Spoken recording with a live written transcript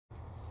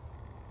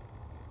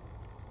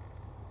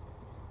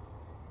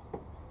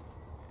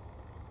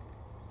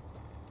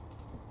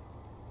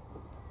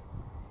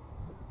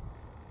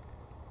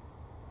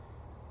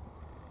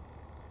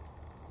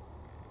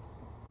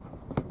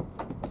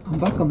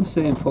back on the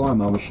same farm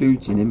I was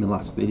shooting in my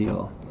last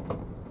video.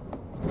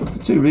 For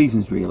two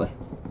reasons really.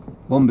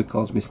 One,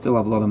 because we still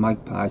have a lot of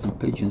magpies and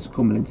pigeons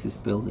coming into this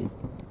building.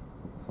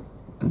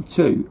 And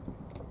two,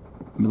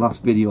 in my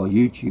last video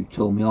YouTube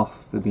told me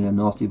off for being a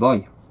naughty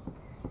boy.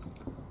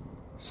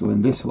 So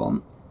in this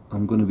one,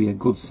 I'm going to be a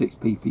good 6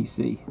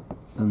 ppc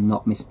and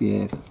not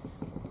misbehave.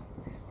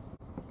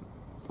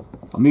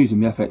 I'm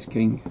using the FX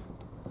King.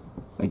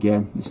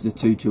 Again, this is a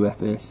 2.2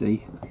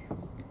 FAC.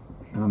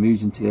 And I'm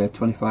using today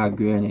 25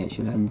 grain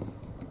H&Ns.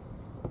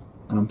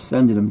 And I'm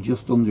sending them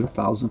just under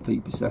 1,000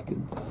 feet per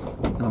second.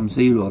 And I'm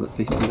zeroed at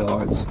 50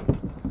 yards.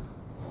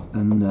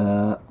 And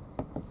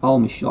all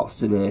my shots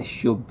today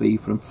should be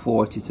from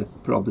 40 to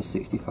probably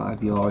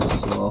 65 yards.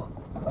 So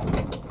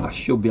I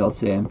should be able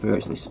to aim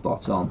virtually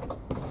spot on.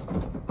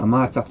 I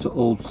might have to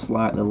hold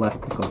slightly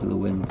left because of the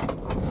wind.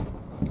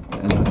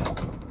 Anyway,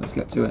 let's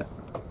get to it.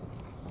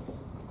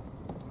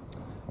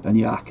 And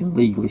yeah, I can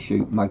legally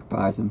shoot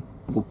magpies and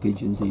wood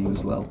pigeons here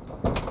as well,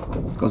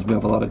 because we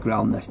have a lot of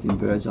ground nesting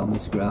birds on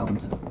this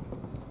ground,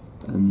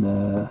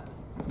 and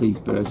these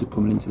birds are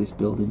coming into this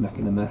building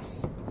making a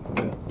mess.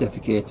 They're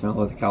defecating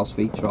all over the cow's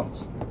feed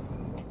troughs.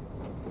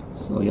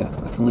 So yeah,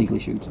 I can legally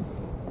shoot them.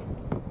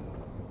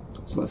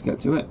 So let's get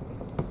to it.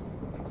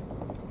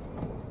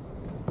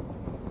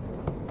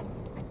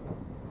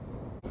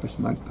 First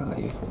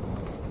magpie here.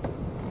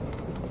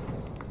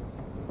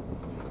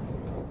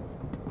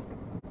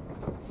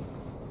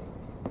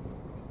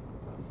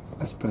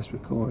 Let's press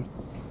record.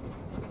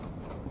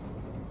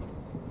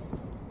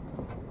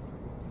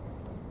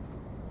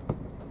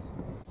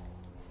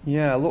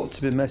 Yeah, I look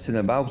to be messing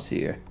about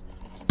here,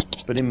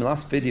 but in my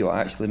last video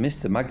I actually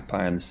missed a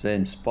magpie in the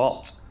same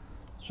spot,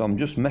 so I'm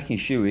just making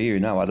sure here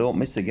now I don't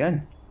miss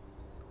again.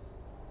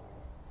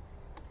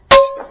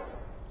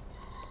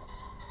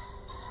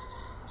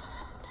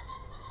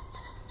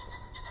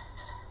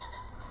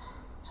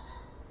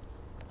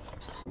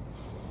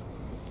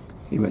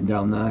 He went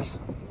down nice.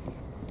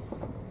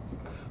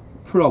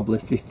 Probably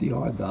 50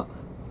 yard that,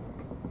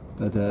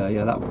 but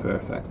yeah, that was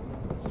perfect.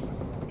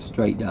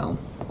 Straight down,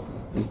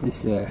 as they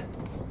say.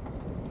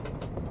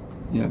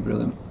 Yeah,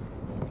 brilliant.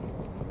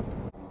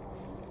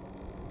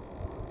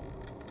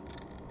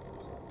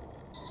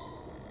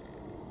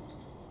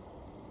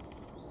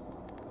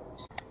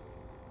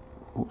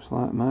 Looks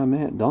like my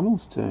mate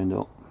Donald's turned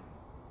up.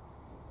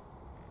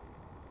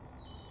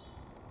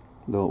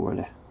 Don't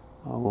worry,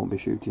 I won't be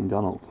shooting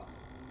Donald.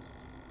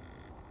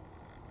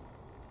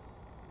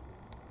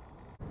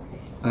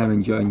 I am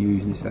enjoying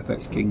using this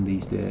FX King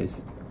these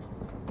days.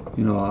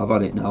 You know, I've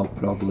had it now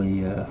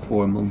probably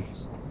 4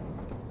 months,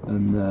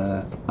 and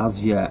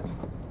as yet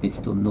it's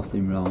done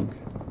nothing wrong.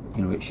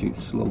 You know, it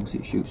shoots slugs,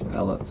 it shoots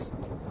pellets,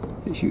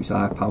 it shoots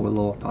high power,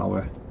 low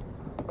power.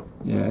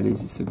 Yeah, it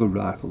is. It's a good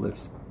rifle,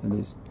 this. It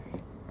is.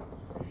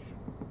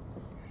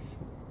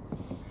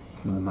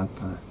 Another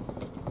magpie.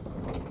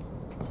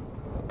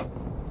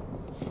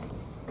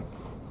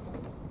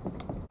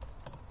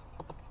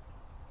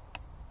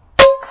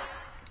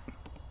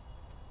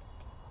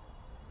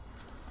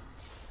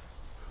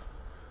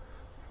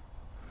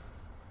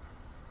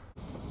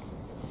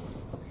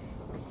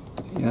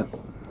 Yep,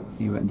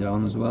 he went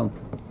down as well.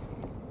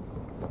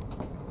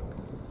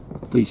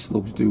 These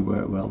slugs do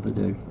work well, they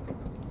do.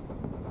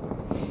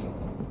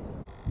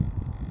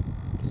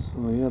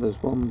 So yeah,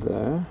 there's one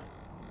there,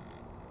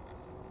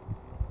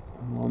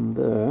 and one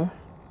there,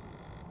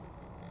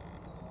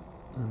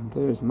 and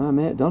there's my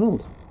mate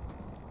Donald.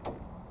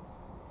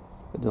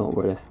 But don't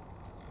worry,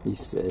 he's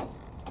safe.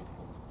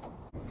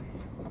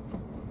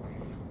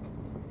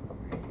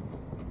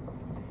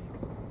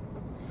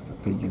 A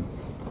pigeon.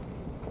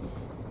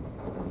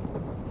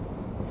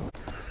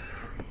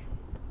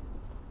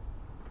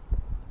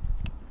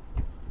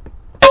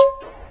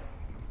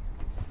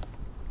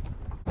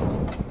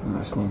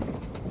 Nice one.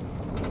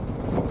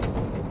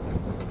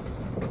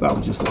 That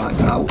was just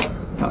lights out.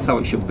 That's how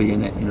it should be,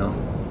 in it, you know.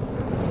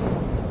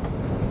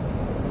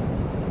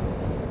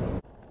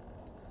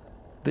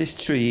 This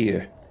tree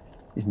here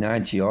is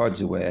 90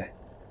 yards away,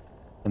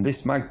 and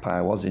this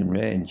magpie was in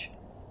range,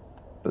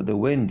 but the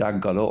wind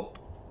had got up,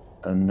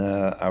 and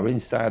I was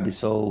inside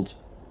this old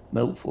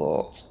milk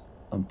float,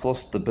 and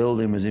plus the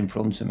building was in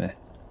front of me,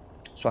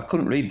 so I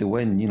couldn't read the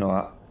wind. You know,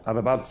 I'd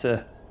have had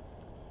to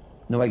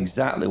know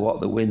exactly what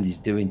the wind is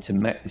doing to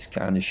make this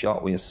kind of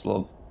shot with a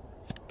slug.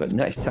 But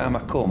next time I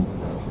come,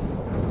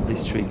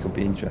 this tree could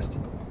be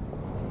interesting.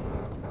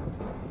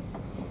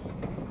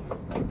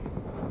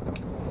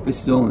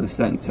 This is only the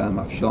second time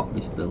I've shot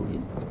this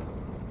building,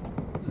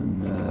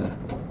 and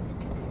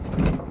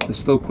there's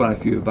still quite a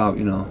few about,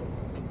 you know,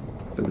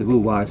 but they will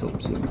wise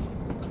up soon.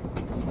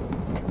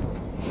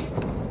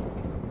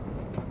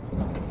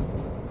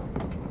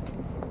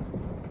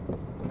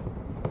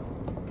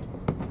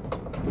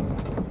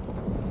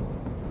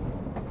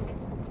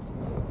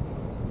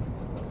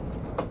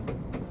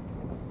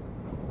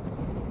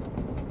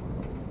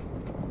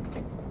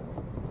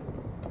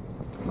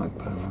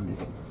 Magpie landed.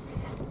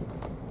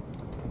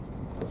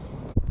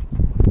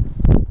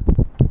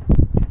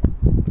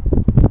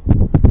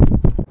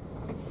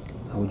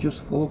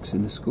 just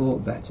focusing the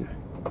scope better,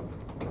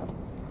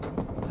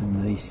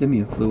 and the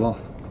simian flew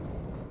off.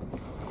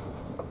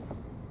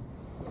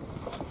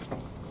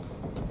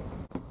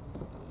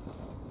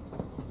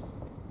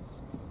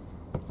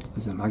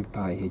 There's a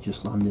magpie here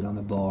just landed on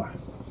a bar.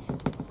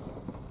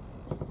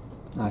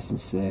 Nice and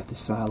safe, the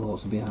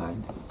silos are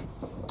behind.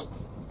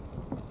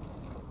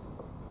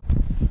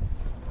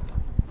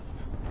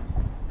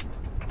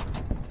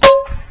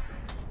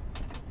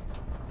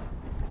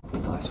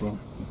 Nice one.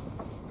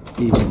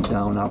 He went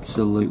down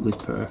absolutely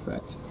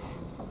perfect.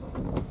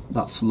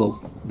 That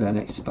slug then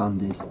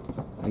expanded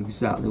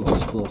exactly what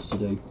it's supposed to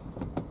do.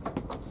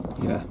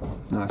 Yeah,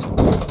 nice one.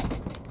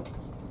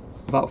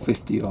 About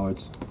 50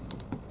 yards.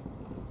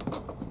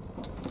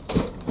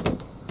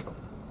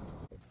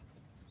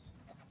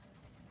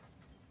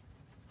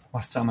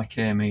 Last time I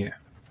came here,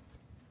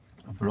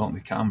 I brought my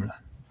camera,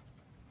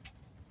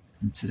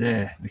 and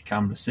today my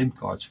camera SIM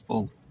card's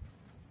full,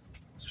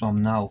 so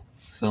I'm now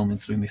filming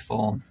through my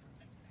phone,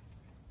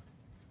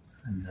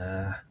 and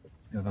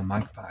we have a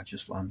magpie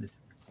just landed.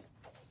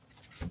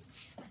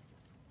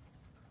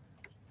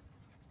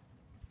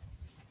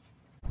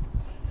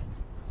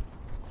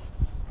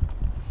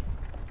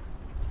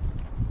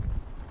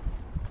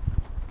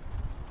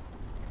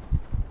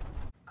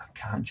 I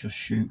can't just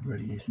shoot where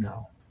he is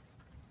now.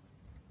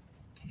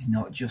 He's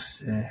not just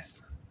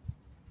safe.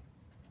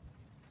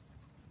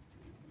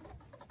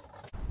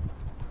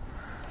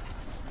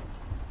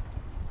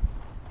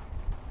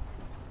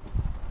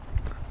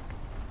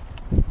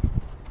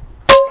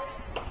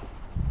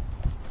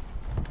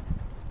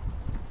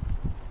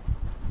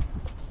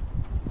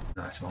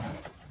 Nice one.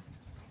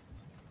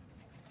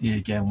 He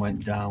again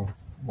went down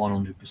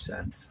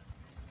 100%.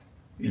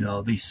 You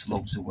know, these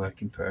slugs are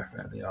working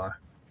perfect, they are.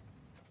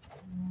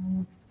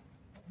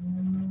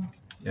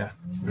 Yeah,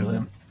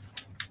 brilliant.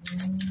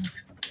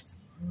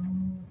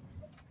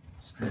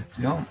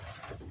 Safety on.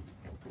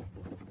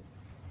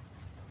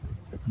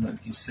 I don't know if you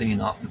can see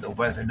that with the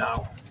weather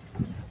now.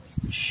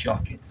 It's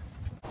shocking.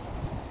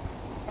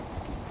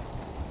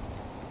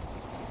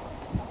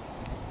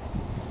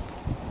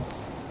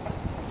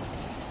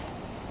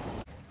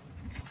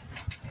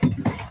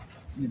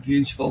 The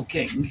beautiful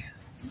king. You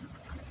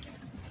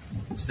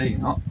can see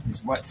that,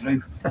 it's wet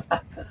through.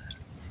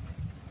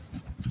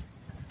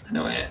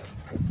 Anyway,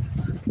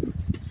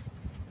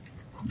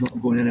 I'm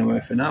not going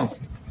anywhere for now.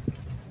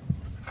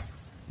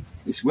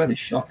 This weather's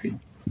shocking.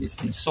 It's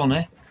been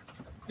sunny,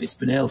 it's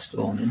been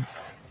hailstoning,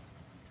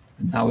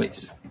 and now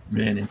it's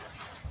raining.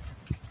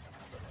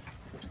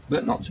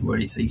 But not to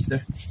worry, it's Easter.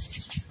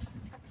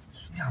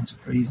 The hands are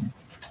freezing.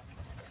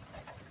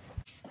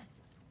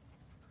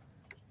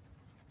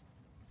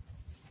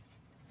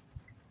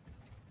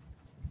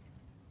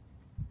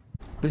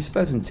 This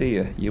pheasant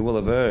here you will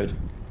have heard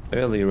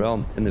earlier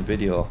on in the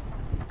video,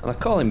 and I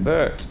call him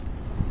Bert,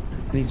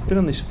 and he's been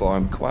on this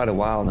farm quite a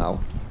while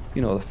now.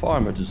 You know, the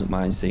farmer doesn't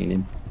mind seeing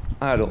him,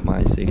 I don't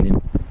mind seeing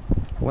him.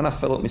 When I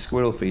fill up my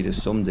squirrel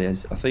feeders some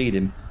days, I feed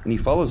him and he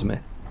follows me.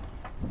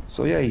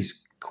 So yeah,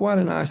 he's quite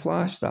a nice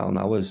lifestyle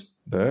now as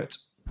Bert.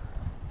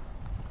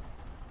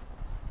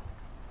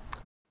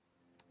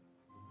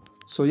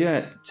 So yeah,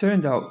 it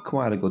turned out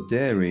quite a good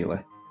day really.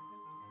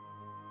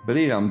 But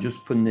here I'm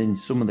just putting in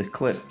some of the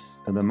clips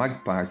of the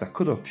magpies I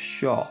could have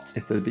shot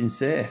if they'd been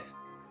safe,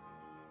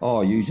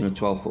 or using a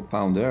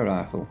 12-foot-pound air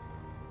rifle.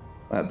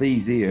 Like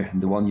these here, and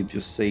the one you've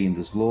just seen,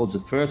 there's loads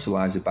of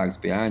fertiliser bags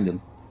behind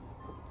them,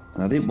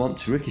 and I didn't want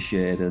to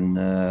ricochet and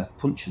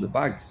puncture the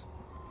bags,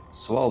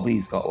 so all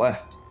these got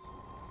left.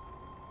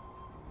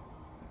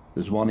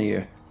 There's one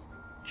here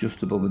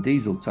just above a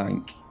diesel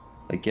tank,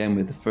 again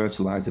with the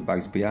fertiliser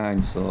bags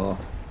behind, so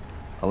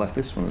I left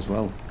this one as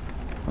well.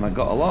 And I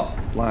got a lot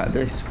like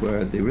this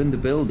where they were in the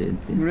building,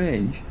 in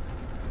range,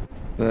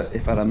 but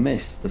if I'd have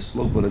missed, the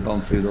slug would have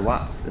gone through the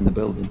lats in the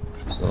building.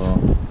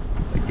 So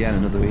again,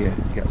 another ear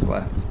gets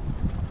left.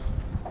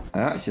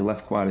 I actually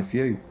left quite a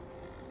few,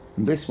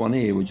 and this one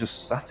here, we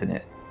just sat in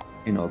it.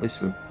 You know,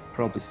 this were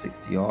probably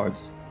 60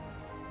 yards,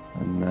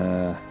 and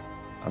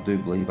I do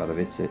believe I'd have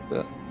hit it,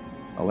 but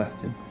I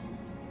left him.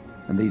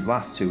 And these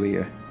last two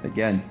here,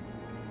 again,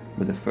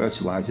 with the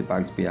fertiliser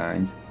bags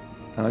behind,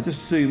 and I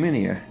just zoom in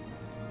here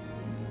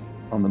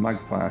on the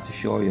magpie to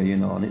show you, you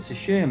know, and it's a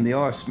shame, they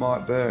are a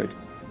smart bird,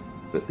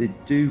 but they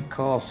do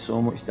cause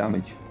so much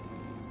damage.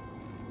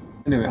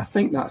 Anyway, I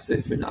think that's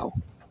it for now.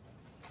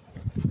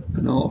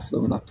 And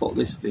hopefully when I put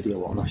this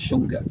video on, I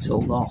shouldn't get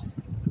told off,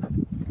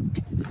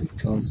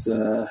 because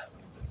I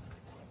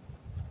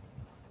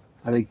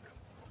think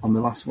on the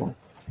last one.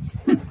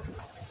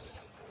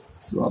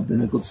 So I've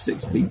been a good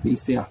 6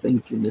 ppc, I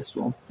think, in this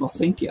one. I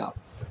think it have.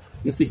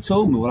 If they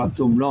told me what I've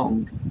done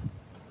wrong,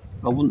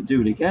 I wouldn't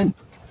do it again.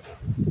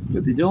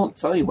 But they don't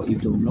tell you what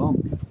you've done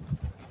wrong,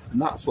 and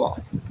that's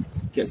what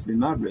gets me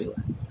mad really.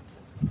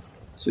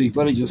 So you've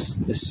got to just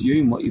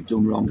assume what you've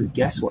done wrong and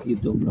guess what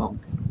you've done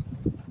wrong.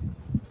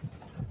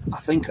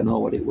 I think I know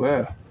what it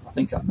were. I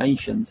think I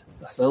mentioned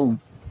a film,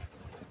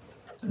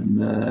 and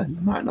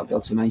you might not be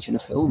able to mention a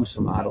film or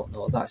something, I don't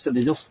know that. So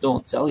they just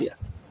don't tell you.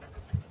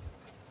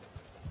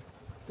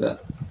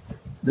 But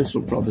this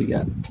will probably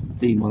get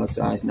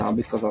demonetised now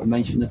because I've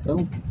mentioned the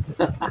film.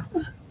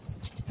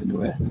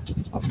 Anyway,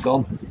 I've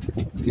gone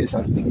in case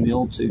I dig my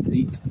hole too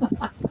deep.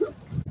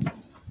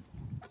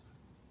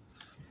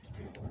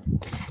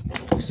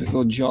 It's a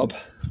good job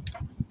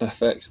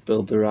FX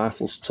build the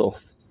rifles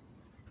tough,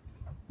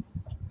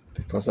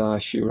 because I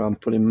sure am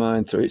putting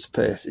mine through its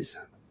paces.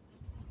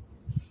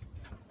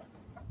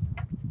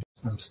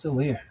 I'm still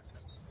here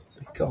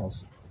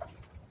because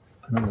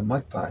another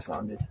magpie's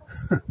landed.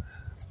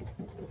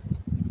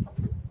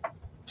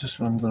 Just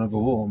when I'm going to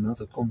go home,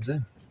 another comes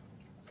in.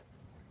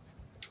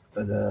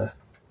 But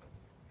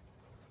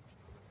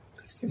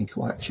it's getting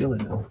quite chilly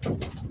now.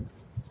 But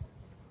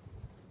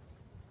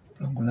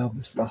I'm going to have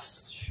this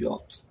last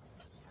shot.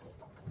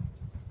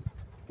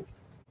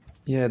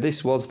 Yeah,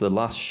 this was the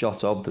last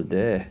shot of the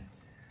day,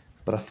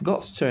 but I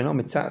forgot to turn on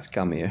my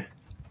Tacticam here,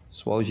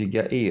 so all you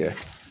get here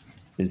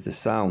is the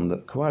sound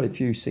that quite a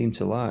few seem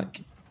to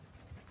like.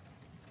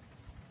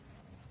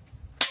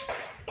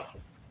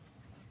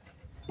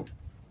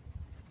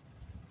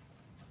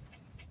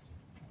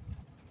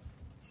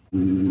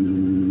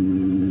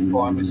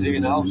 Before I'm here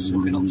now,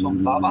 sucking up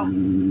some baba.